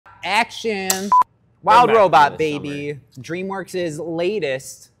action. Wild back Robot, to the baby. DreamWorks'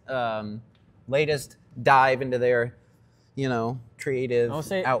 latest dive into their, creative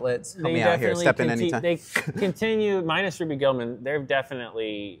outlets. Help me out here. Step in anytime. They continue, minus Ruby Gillman, they've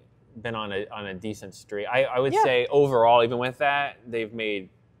definitely been on a decent streak. I would say overall, even with that, they've made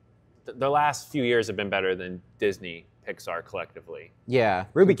the last few years have been better than Disney, Pixar collectively. Yeah,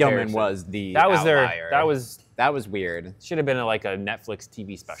 Ruby Gillman was the outlier. That was weird. Should have been like a Netflix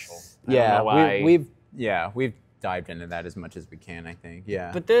TV special. I Yeah, don't know why. we've dived into that as much as we can, I think.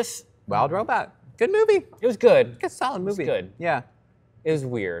 Yeah. But this Wild Robot, good movie. It was good. Good, solid movie. It was good. Yeah. It was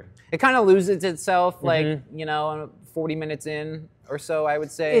weird. It kind of loses itself, like 40 minutes in or so, I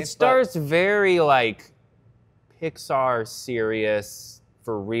would say. It starts very like Pixar serious,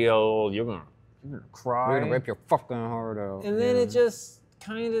 for real. You're gonna cry. We're gonna rip your fucking heart out. And then it just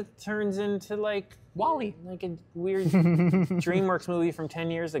kind of turns into like Wall-E, like a weird DreamWorks movie from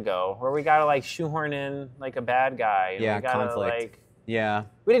 10 years ago, where we gotta like shoehorn in like a bad guy. And we gotta, conflict. Like,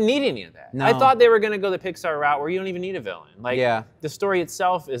 We didn't need any of that. No. I thought they were gonna go the Pixar route where you don't even need a villain. Like the story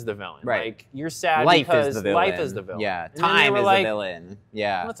itself is the villain. Right. Like you're sad life because is the villain. life is the villain. Yeah. And Time is like, the villain.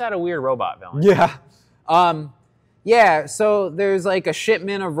 Yeah. Let's add a weird robot villain. Yeah. Yeah, so there's like a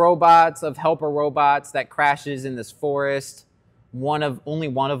shipment of robots, of helper robots that crashes in this forest. Only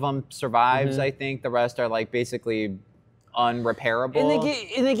one of them survives, I think. The rest are like basically unrepairable.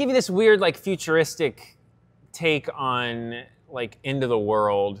 And they give you this weird like futuristic take on like end of the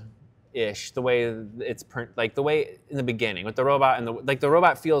world ish, the way it's like the way in the beginning with the robot, and the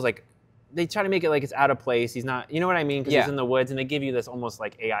robot feels like they try to make it like it's out of place. He's not, you know what I mean? Because he's in the woods, and they give you this almost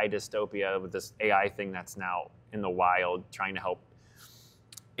like AI dystopia with this AI thing that's now in the wild trying to help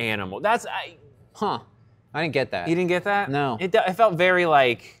animals. I didn't get that. You didn't get that? No. It felt very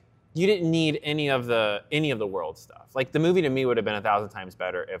like you didn't need any of the world stuff. Like the movie to me would have been 1,000 times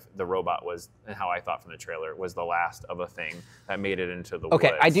better if the robot was, and how I thought from the trailer, was the last of a thing that made it into the woods.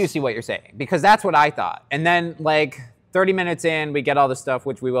 Okay, I do see what you're saying, because that's what I thought. And then like 30 minutes in, we get all the stuff,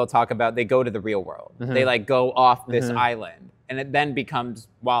 which we will talk about. They go to the real world. They like go off this island, and it then becomes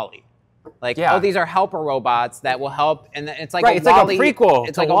Wall-E. Like, oh, these are helper robots that will help, and it's like it's like a prequel.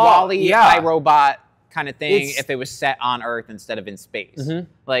 It's like a Wall-E iRobot kind of thing if it was set on Earth instead of in space.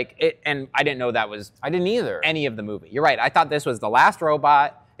 Like it, and I didn't know that was. I didn't either. Any of the movie. You're right. I thought this was the last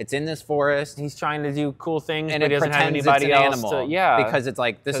robot. It's in this forest. He's trying to do cool things, and but he doesn't have anybody else to. Yeah, because it's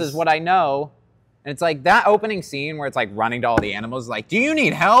like this is what I know. And it's like that opening scene where it's like running to all the animals, like, do you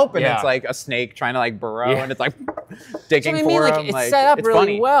need help? And it's like a snake trying to like burrow, and it's like digging for him. It's set up really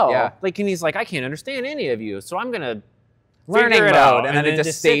funny. well. Yeah. Like, and he's like, I can't understand any of you, so I'm gonna learning figure it mode, out. and then it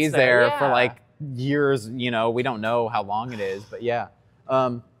just stays there for like years. You know, we don't know how long it is, but yeah.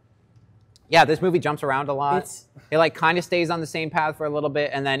 Yeah, this movie jumps around a lot. It like kind of stays on the same path for a little bit,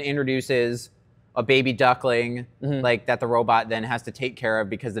 and then introduces a baby duckling, like that the robot then has to take care of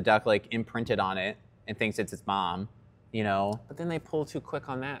because the duck like imprinted on it and thinks it's its mom, you know. But then they pull too quick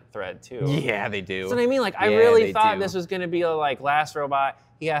on that thread too. Yeah, they do. That's what I mean. Like I really thought this was going to be a like last robot.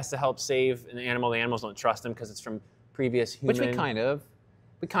 He has to help save an animal. The animals don't trust him because it's from previous human. Which we kind of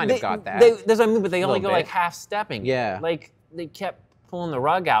got that. There's a move, but they only go like half stepping. Yeah. Like they kept pulling the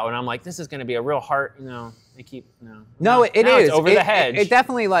rug out, and I'm like, this is going to be a real heart. You know, they keep No, it is. It's over the hedge. It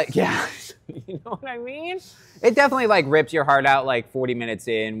definitely like You know what I mean? It definitely like rips your heart out like 40 minutes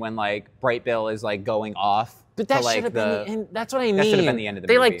in when like Bright Bill is like going off. But that should have been the end. That's what I mean. That should have been the end of the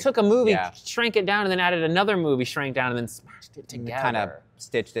movie. movie. They like took a movie, shrank it down, and then added another movie, shrank down, and then smashed it together. Kind of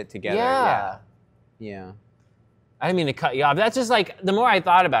stitched it together. Yeah. I didn't mean to cut you off. That's just like the more I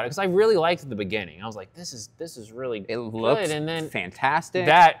thought about it, because I really liked the beginning. I was like, this is really it looks good. And then fantastic.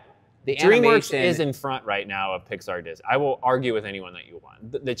 The DreamWorks is in front right now of Pixar Disney. I will argue with anyone that you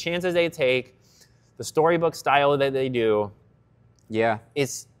want. The chances they take, the storybook style that they do,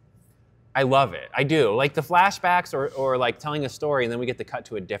 I love it. I do. Like the flashbacks or like telling a story and then we get to cut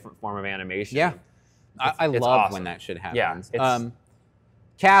to a different form of animation. Yeah. I love awesome. when that shit happens. Yeah,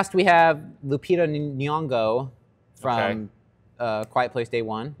 cast, we have Lupita Nyong'o from Quiet Place Day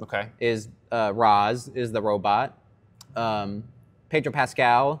One. Okay. Is Roz is the robot. Pedro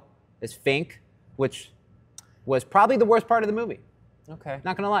Pascal is Fink, which was probably the worst part of the movie. Okay.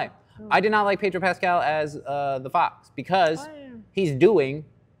 Not gonna lie. I did not like Pedro Pascal as the Fox because he's doing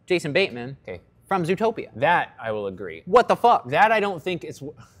Jason Bateman from Zootopia. That I will agree. What the fuck? That I don't think it's.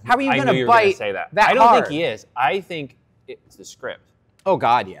 How are you gonna say that? I don't think he is. I think it's the script. Oh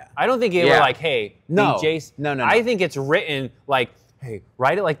God, yeah. I don't think they were like, hey, Jason. No. I think it's written like, hey,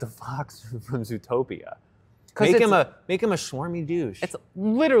 write it like the Fox from Zootopia. Make him a schwarmy douche. It's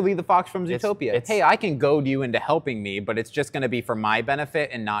literally the fox from Zootopia. Hey, I can goad you into helping me, but it's just going to be for my benefit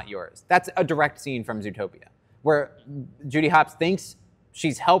and not yours. That's a direct scene from Zootopia, where Judy Hopps thinks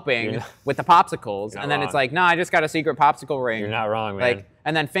she's helping with the popsicles, and then it's like, nah, I just got a secret popsicle ring. You're not wrong, man. Like,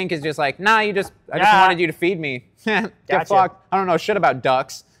 and then Fink is just like, nah, I just wanted you to feed me. Get fucked. I don't know shit about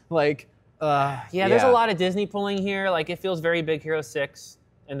ducks. Like, there's a lot of Disney pulling here. Like, it feels very Big Hero 6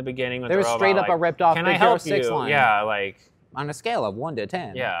 in the beginning. There was straight up a ripped off Big Hero 6 line. Yeah, like. On a scale of 1 to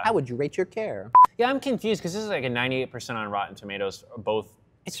 10, how would you rate your care? Yeah, I'm confused because this is like a 98% on Rotten Tomatoes, both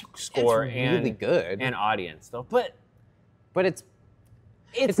score and really good and audience though. But it's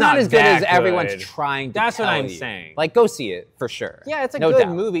not as good as everyone's trying to That's tell what I'm you. saying. Like, go see it for sure. Yeah, it's a good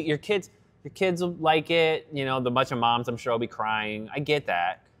movie. Your kids will like it. You know, the bunch of moms I'm sure will be crying. I get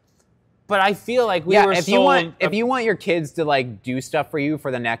that. But I feel like if you want your kids to like do stuff for you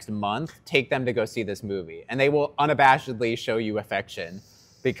for the next month, take them to go see this movie, and they will unabashedly show you affection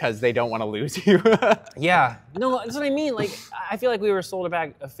because they don't want to lose you. Yeah, no, that's what I mean. Like, I feel like we were sold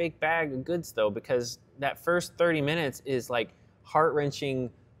a fake bag of goods though, because that first 30 minutes is like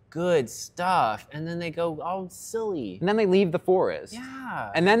heart-wrenching good stuff, and then they go all silly. And then they leave the forest.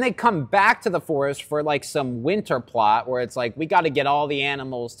 Yeah. And then they come back to the forest for like some winter plot where it's like, we got to get all the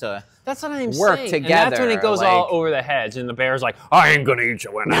animals to That's what I'm work saying. together. And that's when it goes like, all over the hedge, and the bear's like, I ain't gonna eat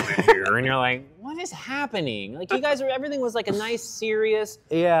you when I'm in here. And you're like, what is happening? Like, you guys everything was like a nice, serious,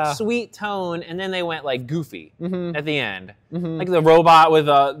 sweet tone, and then they went like goofy at the end. Like the robot with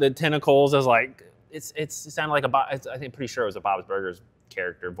the tentacles is like, it sounded like I think pretty sure it was a Bob's Burgers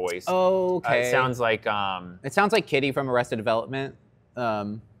character voice. Oh, okay. It sounds like it sounds like Kitty from Arrested Development,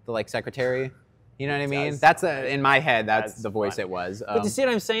 the like secretary. You know what I mean? Does. That's in my head. That's the voice funny. It was. But you see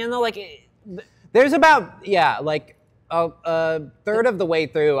what I'm saying though? Like, there's about like a third of the way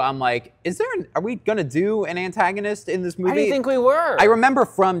through. I'm like, are we gonna do an antagonist in this movie? I didn't think we were. I remember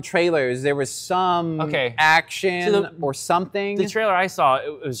from trailers there was some action or something. The trailer I saw,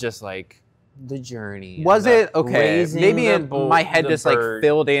 it was just like. The journey. Was it? Okay. Maybe in my head just like bird.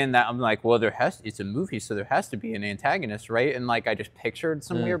 filled in that I'm like, well, it's a movie, so there has to be an antagonist, right? And like I just pictured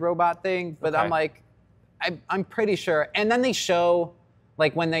some weird robot thing, but I'm like, I'm pretty sure. And then they show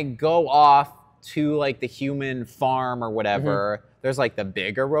like when they go off to like the human farm or whatever, there's like the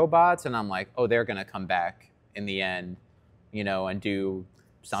bigger robots, and I'm like, oh, they're gonna come back in the end, you know, and do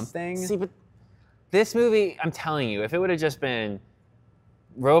something. See, but this movie, I'm telling you, if it would have just been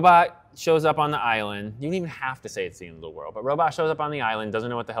robot shows up on the island. You don't even have to say it's the end of the world, but robot shows up on the island, doesn't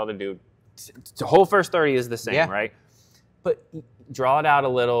know what the hell to do. The whole first 30 is the same, right? But draw it out a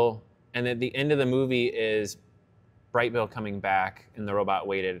little, and at the end of the movie is Bright Bill coming back, and the robot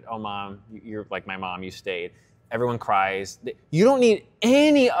waited. Oh, Mom, you're like my mom, you stayed. Everyone cries. You don't need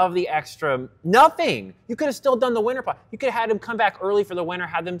any of the extra, nothing. You could have still done the winter plot. You could have had him come back early for the winter,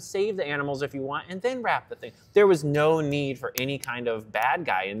 had them save the animals if you want, and then wrap the thing. There was no need for any kind of bad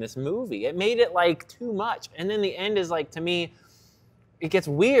guy in this movie. It made it like too much. And then the end is like, to me, it gets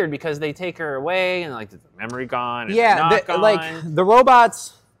weird because they take her away and like, is the memory gone? Is it not gone? Like the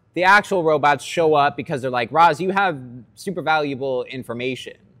robots, the actual robots show up because they're like, Roz, you have super valuable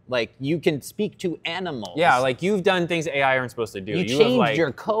information. Like, you can speak to animals. Yeah, like, you've done things AI aren't supposed to do. You changed like,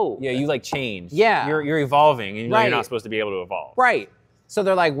 your code. Yeah, you, like, changed. Yeah. You're evolving, and you're not supposed to be able to evolve. Right. So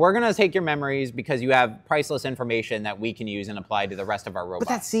they're like, we're going to take your memories because you have priceless information that we can use and apply to the rest of our robots.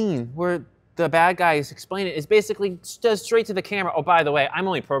 But that scene where the bad guys explain it is basically just straight to the camera. Oh, by the way, I'm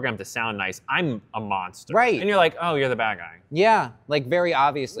only programmed to sound nice. I'm a monster. Right. And you're like, oh, you're the bad guy. Yeah, like, very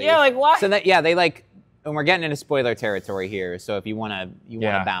obviously. Yeah, like, what? So that, they, like... And we're getting into spoiler territory here, so if you wanna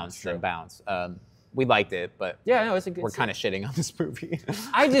bounce, then bounce. We liked it, but it's a good. We're kind of shitting on this movie.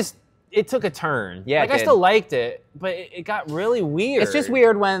 It took a turn. Yeah, like I still liked it, but it got really weird. It's just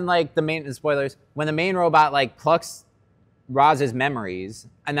weird when like when the main robot like plucks Roz's memories,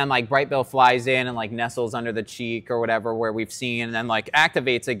 and then like Bright Bill flies in and like nestles under the cheek or whatever where we've seen, and then like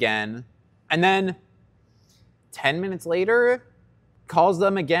activates again, and then 10 minutes later. Calls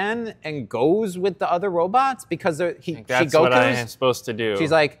them again and goes with the other robots because that's what I am supposed to do.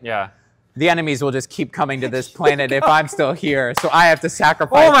 She's like, the enemies will just keep coming to this planet if I'm still here, so I have to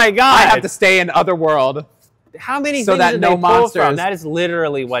sacrifice. Oh my God! I have to stay in Otherworld. How many so things that did no they pull monsters? From? That is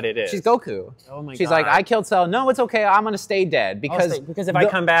literally what it is. She's Goku. Oh my God! She's like, I killed Cell. No, it's okay. I'm gonna stay dead because if I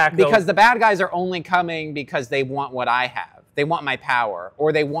come back, because the bad guys are only coming because they want what I have. They want my power,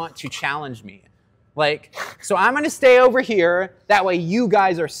 or they want to challenge me. Like, so I'm going to stay over here. That way you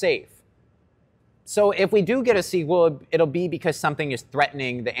guys are safe. So if we do get a sequel, it'll be because something is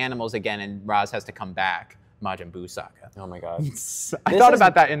threatening the animals again and Roz has to come back. Majin Buu saga. Oh my God. I thought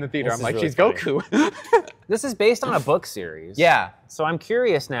about that in the theater. I'm like, really she's Goku. This is based on a book series. Yeah. So I'm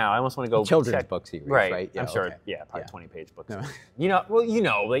curious now. I almost want to go children's book series, right? Yeah, I'm sure. Okay. Yeah, probably 20-page books.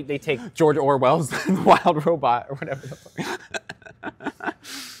 No. They take George Orwell's Wild Robot or whatever the fuck.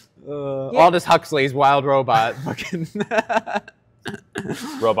 Aldous Huxley's Wild Robot. Fucking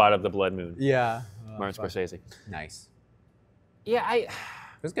Robot of the Blood Moon. Yeah. Martin Scorsese. Nice. Yeah, It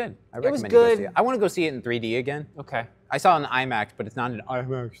was good. I recommend was you go good. see it. I want to go see it in 3D again. Okay. I saw it in IMAX, but it's not in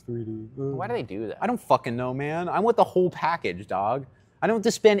IMAX 3D. Why do they do that? I don't fucking know, man. I want the whole package, dog. I don't have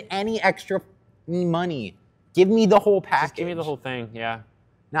to spend any extra money. Give me the whole package. Just give me the whole thing, yeah.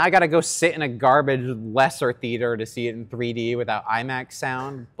 Now I gotta go sit in a garbage lesser theater to see it in 3D without IMAX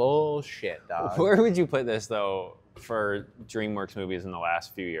sound. Bullshit, dog. Where would you put this, though, for DreamWorks movies in the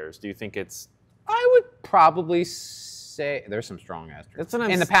last few years? Do you think it's... I would probably say there's some strong asterisks. That's what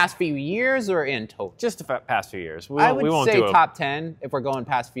I'm in the past few years or in total? Just the past few years. I would say top 10 if we're going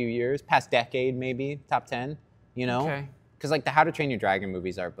past few years, past decade maybe, top 10, you know? Okay. Because like the How to Train Your Dragon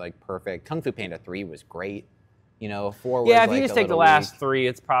movies are like perfect. Kung Fu Panda 3 was great. 4 was Yeah, if like you just take the last three,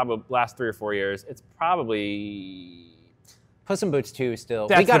 it's probably last 3 or 4 years. It's probably Puss in Boots 2 still.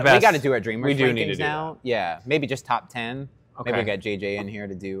 That's we got the best. We got to do our DreamWorks We do rankings need to do now. Yeah, maybe just top 10. Okay. Maybe we got JJ in here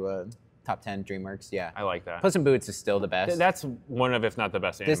to do top 10 DreamWorks. Yeah, I like that. Puss in Boots is still the best. That's one of, if not the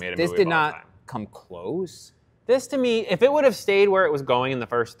best animated this movie did of all not time. come close. This to me, if it would have stayed where it was going in the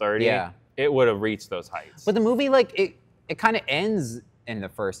first 30, it would have reached those heights. But the movie, like, it kind of ends in the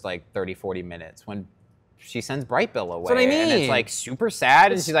first, like, 30, 40 minutes when she sends Brightbill away. That's what I mean. And it's, like, super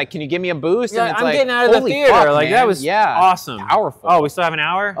sad. And she's like, can you give me a boost? Yeah, and it's I'm like, getting out of the holy theater. fuck, Like, man. that was awesome. Powerful. Oh, we still have an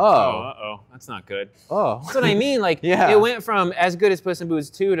hour? Oh. Uh-oh. That's not good. Oh. That's what I mean. Like, Yeah. it went from as good as Puss in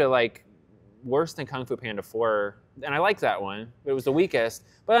Boots 2 to, like, worse than Kung Fu Panda 4. And I like that one. It was the weakest.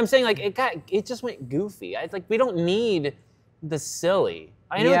 But I'm saying, like, it just went goofy. Like, we don't need the silly.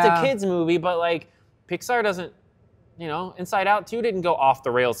 I know it's a kid's movie, but, like, Pixar doesn't, Inside Out 2 didn't go off the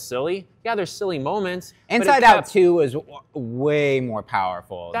rails silly. Yeah, there's silly moments. Inside Out 2 is way more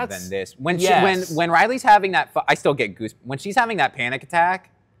powerful than this. When Riley's having that, I still get goose. When she's having that panic attack,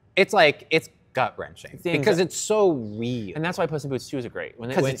 it's like, it's gut-wrenching because it's so real. And that's why Puss in Boots 2 is great.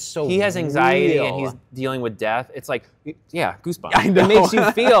 When it's so he has anxiety real. and he's dealing with death, it's like, yeah, goosebumps. I know. It makes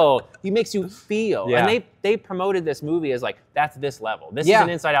you feel. He makes you feel. Yeah. And they promoted this movie as like, that's this level. This is an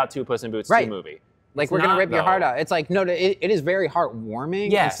Inside Out 2 Puss in Boots 2 movie. Like, we're going to rip your heart out. It's like, no, it is very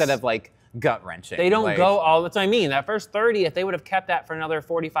heartwarming instead of, like, gut-wrenching. They don't go all, that's what I mean. That first 30, if they would have kept that for another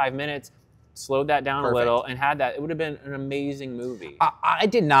 45 minutes, slowed that down a little, and had that, it would have been an amazing movie. I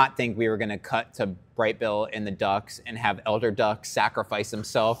did not think we were going to cut to Brightbill and the Ducks and have Elder Duck sacrifice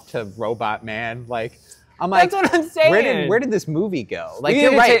himself to Robot Man. Like, I'm like, that's what I'm saying. Where did this movie go? Like,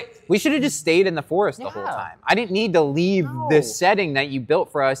 you're right. We should have just stayed in the forest the whole time. I didn't need to leave this setting that you built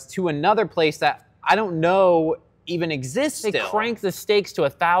for us to another place that I don't know even exists They still. cranked the stakes to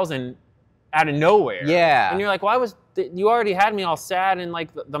 1,000 out of nowhere. Yeah. And you're like, you already had me all sad and like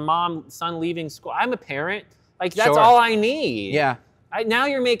the mom, son leaving school. I'm a parent. Like, that's all I need. Yeah. Now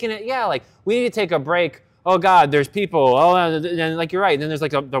you're making it, like, we need to take a break. Oh, God, there's people. Oh, and like, you're right. Then there's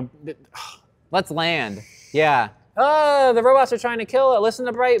like Let's land. Yeah. Oh, the robots are trying to kill it. Listen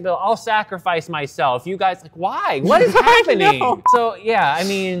to Brightbill. I'll sacrifice myself. You guys, like, why? What is happening? So, yeah, I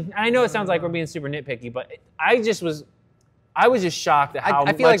mean, I know it sounds like we're being super nitpicky, but I was just shocked at how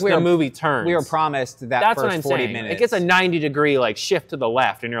I feel much like the movie turns. We were promised that first 40 minutes. It gets a 90-degree, like, shift to the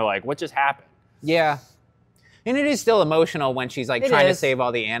left, and you're like, what just happened? Yeah. And it is still emotional when she's, like, trying to save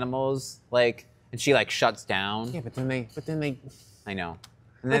all the animals, like, and she, like, shuts down. Yeah, but then they... I know.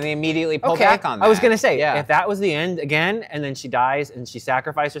 And then they immediately pull back on that. I was going to say, if that was the end again, and then she dies, and she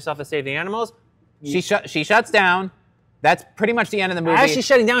sacrificed herself to save the animals... She shuts down. That's pretty much the end of the movie. As she's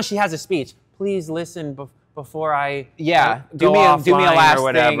shutting down, she has a speech. Please listen before I do me a last or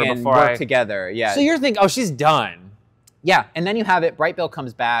whatever, thing and before work together. Yeah. So you're thinking, oh, she's done. Yeah, and then you have it. Brightbill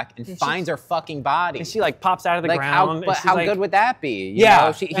comes back and finds her fucking body. And she like pops out of the ground. How good would that be? You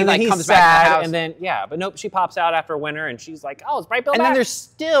know? He like comes sad, back to the house. and then but nope, she pops out after winter, and she's like, oh, it's Brightbill back? And then there's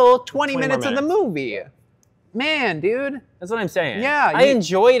still 20 minutes of the minutes. movie. Man, dude. That's what I'm saying. Yeah, I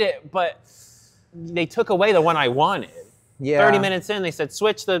enjoyed it, but they took away the one I wanted. Yeah. 30 minutes in, they said,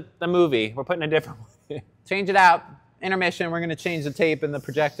 switch the movie. We're putting a different one. Change it out. Intermission. We're gonna change the tape and the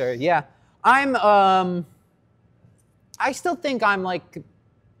projector. Yeah, I still think I'm like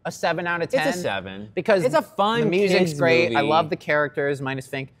a 7 out of 10. It's a 7 because it's a fun. The music's kids great. movie. I love the characters minus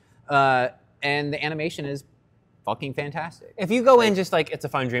Fink, and the animation is fucking fantastic. If you go in just like it's a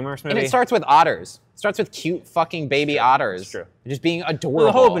fun DreamWorks movie, and it starts with otters. It starts with cute fucking baby otters. It's true. Just being adorable. Well,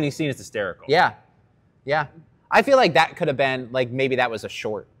 the whole opening scene is hysterical. Yeah, yeah. I feel like that could have been like maybe that was a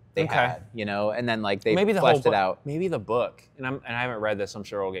short. they had, you know, and then like they maybe fleshed it out. Maybe the book, and I haven't read this, I'm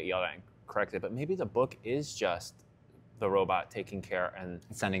sure I'll get yelled at and corrected, but maybe the book is just the robot taking care and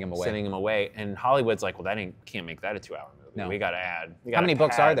sending him away. And Hollywood's like, well, can't make that a 2-hour movie. No. We got to add. How many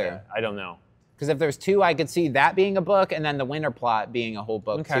books are there? I don't know. Because if there's 2, I could see that being a book, and then the winter plot being a whole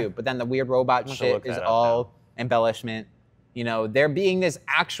book too. But then the weird robot shit is all embellishment. You know, there being this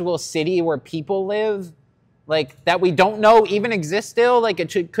actual city where people live, like that we don't know even exists still. Like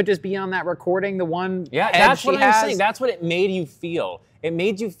it could just be on that recording. The one, that's what I'm saying. That's what it made you feel. It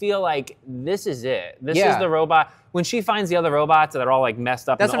made you feel like this is it. This is the robot. When she finds the other robots that are all like messed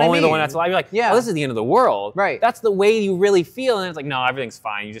up, that's and only the one that's alive, you're like, oh, this is the end of the world. Right. That's the way you really feel. And it's like, no, everything's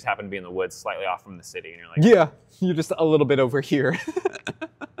fine. You just happen to be in the woods slightly off from the city. And you're like, yeah, you're just a little bit over here.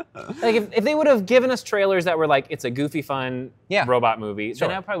 Like if they would have given us trailers that were like, it's a goofy, fun robot movie, then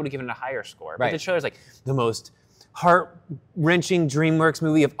I probably would have given it a higher score. But the trailer's like, the most heart-wrenching DreamWorks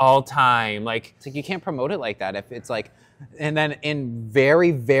movie of all time. Like, it's like you can't promote it like that if it's like, and then in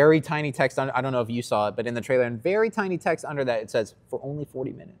very, very tiny text, I don't know if you saw it, but in the trailer, in very tiny text under that, it says, for only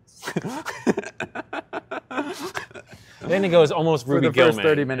 40 minutes. Then it goes almost Ruby Gillman. First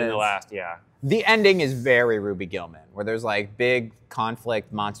 30 minutes. In the last, The ending is very Ruby Gillman, where there's like big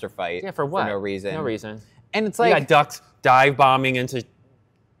conflict, monster fight. Yeah, for what? For no reason. No reason. And it's like, you got ducks dive bombing into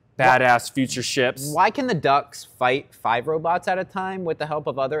badass future ships. Why can the ducks fight 5 robots at a time with the help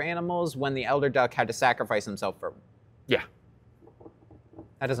of other animals when the elder duck had to sacrifice himself for? Yeah.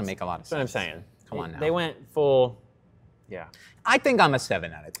 That doesn't make a lot of sense. That's what I'm saying. Come on now. They went full, I think I'm a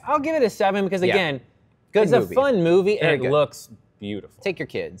 7 out of 10. I'll give it a 7 because again, good it's movie. A fun movie and it looks beautiful. Take your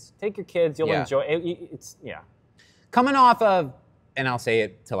kids. Take your kids. You'll enjoy it. It's Coming off of, and I'll say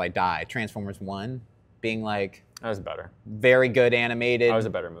it till I die, Transformers 1 being like, that was better. Very good animated. That was a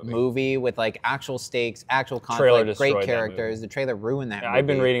better movie. With like actual stakes, actual conflict, great characters. The trailer ruined that movie. I've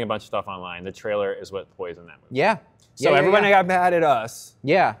been reading a bunch of stuff online. The trailer is what poisoned that movie. Yeah. So everyone got mad at us.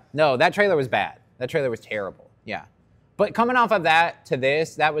 Yeah. No, that trailer was bad. That trailer was terrible. Yeah. But coming off of that to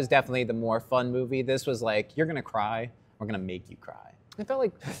this, that was definitely the more fun movie. This was like, you're going to cry. We're going to make you cry. I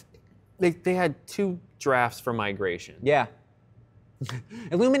felt like they had 2 drafts for Migration. Yeah.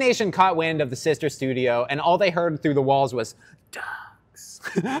 Illumination caught wind of the sister studio, and all they heard through the walls was, ducks.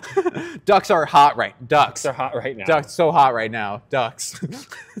 Ducks are hot right now. Ducks are hot right now. Ducks so hot right now. Ducks.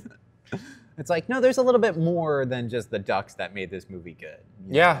 It's like, no, there's a little bit more than just the ducks that made this movie good.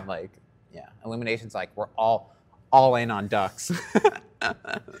 You know? Like, Illumination's like, we're all in on ducks.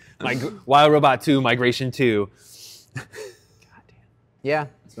 Wild Robot 2, Migration 2. God damn. Yeah,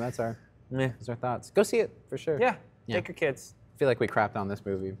 so that's our thoughts. Go see it, for sure. Yeah, take your kids. I feel like we crapped on this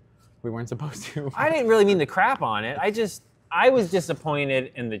movie. We weren't supposed to. I didn't really mean to crap on it. I was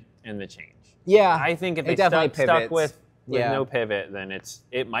disappointed in the change. Yeah. I think if they stuck with no pivot, then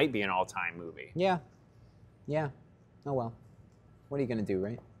it might be an all-time movie. Yeah. Yeah. Oh well. What are you gonna do,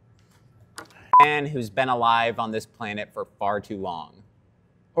 right? Man who's been alive on this planet for far too long.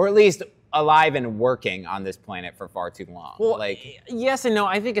 Or at least alive and working on this planet for far too long. Well, like, yes and no.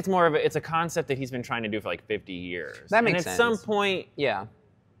 I think it's more of it's a concept that he's been trying to do for like 50 years. That makes sense. And at some point,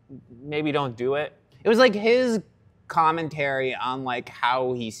 maybe don't do it. It was like his commentary on like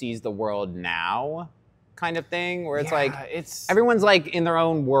how he sees the world now, kind of thing, where it's like everyone's like in their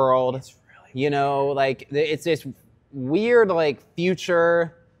own world. It's really weird. Like it's this weird like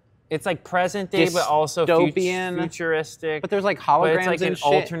future. It's like present day, but also futuristic. But there's like holograms but it's like and an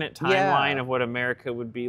alternate timeline of what America would be